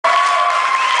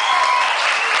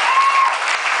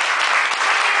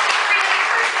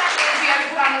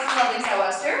lovely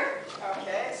sou'wester.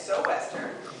 Okay, so Western.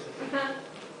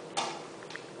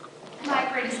 My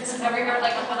great assistant over here would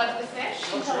like to hold up the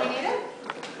fish until we need it.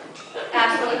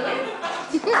 Absolutely.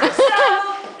 So,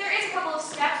 there is a couple of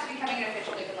steps to becoming an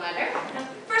official Newfoundlander.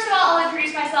 First of all, I'll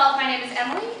introduce myself. My name is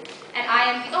Emily, and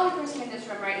I am the only person in this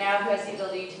room right now who has the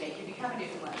ability to make you become a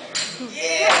Newfoundlander.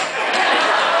 Yeah!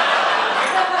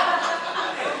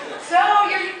 So,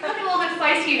 you're looking a little bit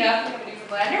feisty enough to become a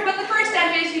Newfoundlander, but the first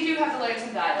step is you do have to learn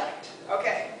some dialect.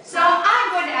 Okay. So,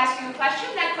 I'm going to ask you a question.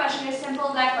 That question is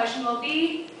simple. That question will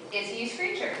be, is he a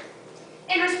screecher?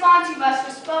 In response, you must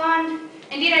respond,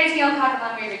 indeed, I use the old cock and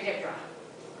long big dip draw.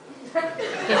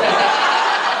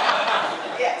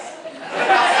 Yes.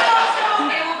 So,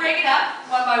 okay, we'll break it up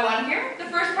one by one here. The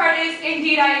first part is,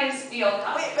 indeed, I use the old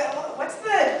cock. Wait, but what's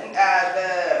the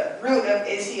root of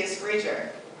is he a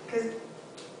screecher? Because,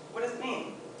 what does it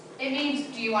mean? It means,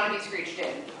 do you want to be screeched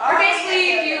in? Oh, Or basically,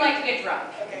 yeah. do you like to get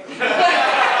drunk? Okay.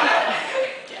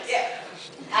 Yes. Yeah.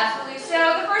 Absolutely.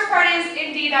 So, the first part is,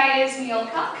 indeed, I is me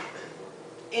old cock.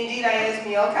 Indeed, I is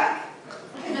me old cock.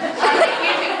 I think we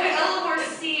can put a little more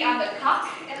C on the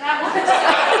cock in that one. I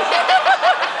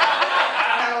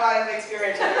have a lot of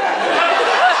experience with that.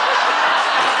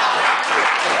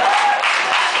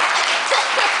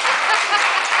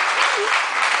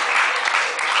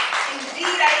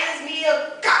 Indeed, I is me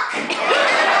old cock.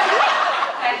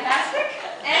 Fantastic.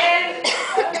 And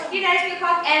indeed, I is me old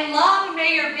cock. And long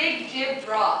may your big jib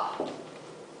draw. Is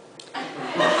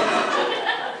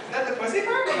that the pussy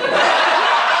part?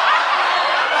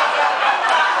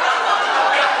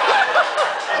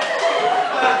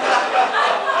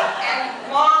 And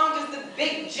long does the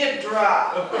big jib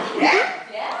draw. Yeah?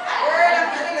 Yeah. Word, I'm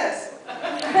getting this. So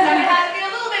it has to be a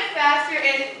little bit faster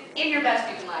and in your best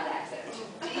Newfoundland accent.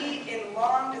 Indeed, in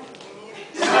long does the big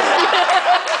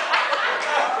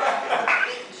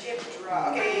jib draw.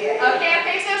 Okay, yeah.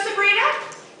 Okay, so Sabrina,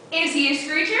 is he a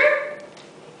screecher?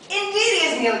 Indeed, he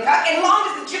is me old cock, and long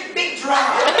does the jib big draw. I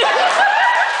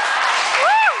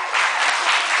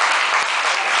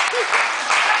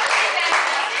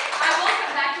will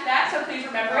come back to that, so please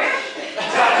remember it.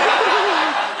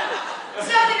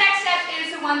 So the next step is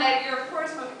the one that you're, of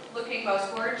course, looking most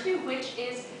forward to, which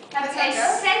is having a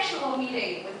sensual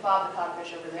meeting with Bob the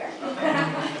Codfish over there.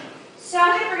 So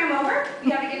I'm going to bring him over. You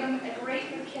got to give him a great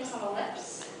big kiss on the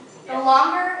lips. The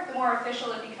longer, the more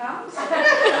official it becomes.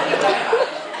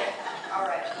 All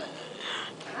right.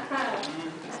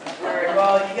 Word.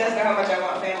 Well, you guys know how much I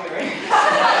want family, right?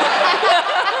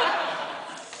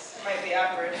 Might be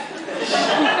awkward.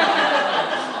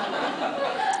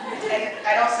 And I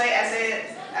don't say it, I say it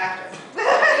after.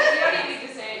 You don't even need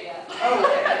to say it yet. Oh,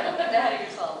 okay. Get ahead of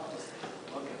yourself.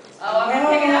 Oh, I'm going to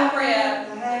pick it up for you.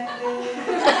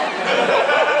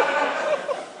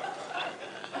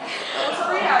 Well,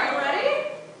 Sabrina, are you ready?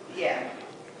 Yeah.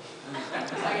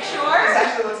 Are you sure? This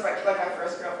actually looks like my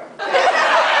first girlfriend.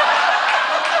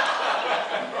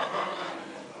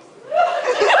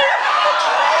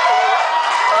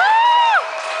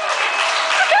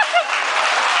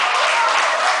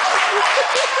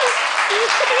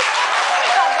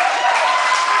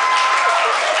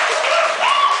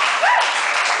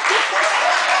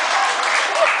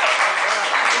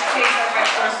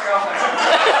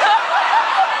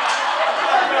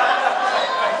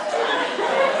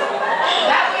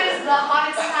 That was the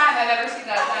hottest time I've ever seen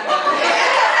that time.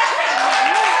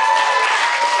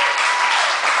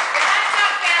 That's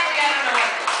not family, I don't know what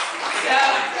it is. So,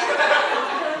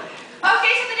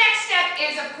 okay, so the next step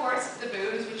is, of course, the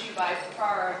booze, which you by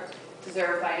far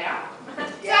deserve by now. So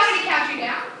I'm going to count you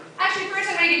down. Actually, first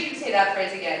I'm going to get you to say that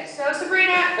phrase again. So,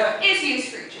 Sabrina, is he a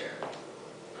screecher?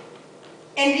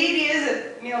 Indeed, he is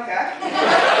a meal cock.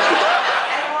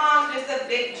 And long does the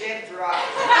big jib draw.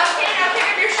 Okay, now pick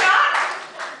up your shot.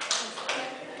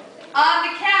 On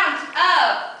the count of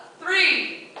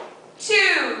 3,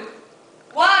 2,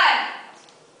 1.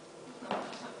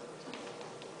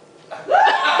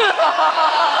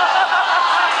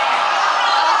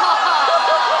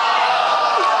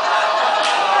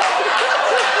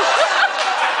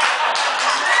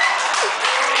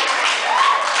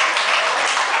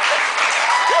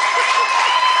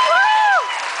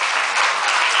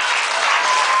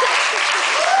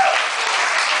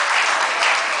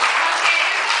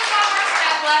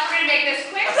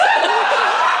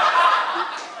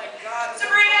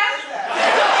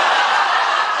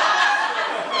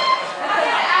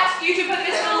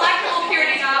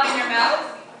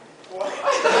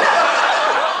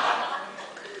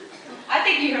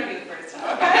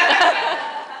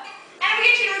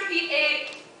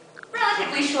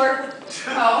 short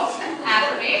poem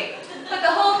after me. Put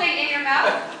the whole thing in your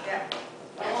mouth. Yeah.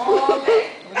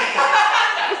 Okay.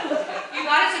 You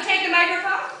got it, so take the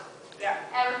microphone. Yeah.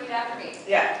 And repeat after me.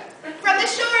 Yeah. From the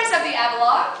shores of the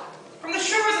Avalon From the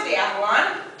shores of the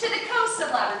Avalon to the coasts of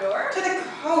Labrador, to the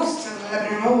coast of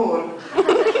Labrador.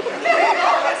 we've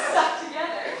always stuck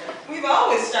together We've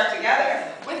always stuck together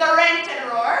with a rent and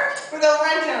a roar. with a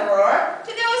rent and a roar.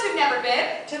 To those who've never been,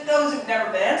 To those who've never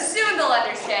been, soon they'll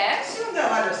understand. soon they'll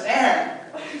understand.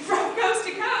 From coast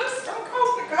to coast, From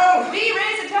coast to coast, we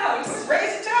raise a toast.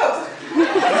 raise a toast. We love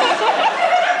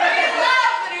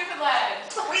the Newfoundland.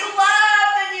 We love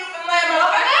the Newfoundland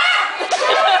moment.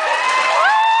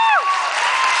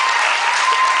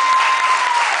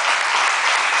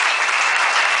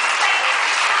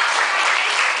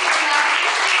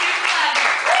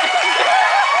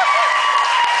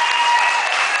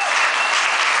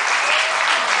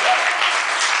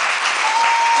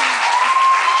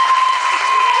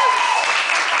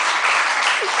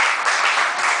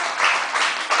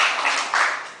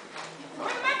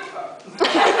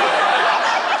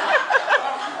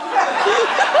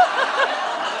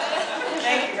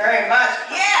 Thank you very much.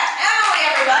 Yeah, Emily,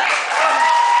 everybody.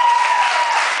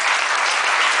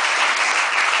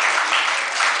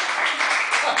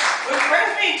 Which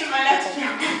brings me to my next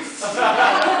joke.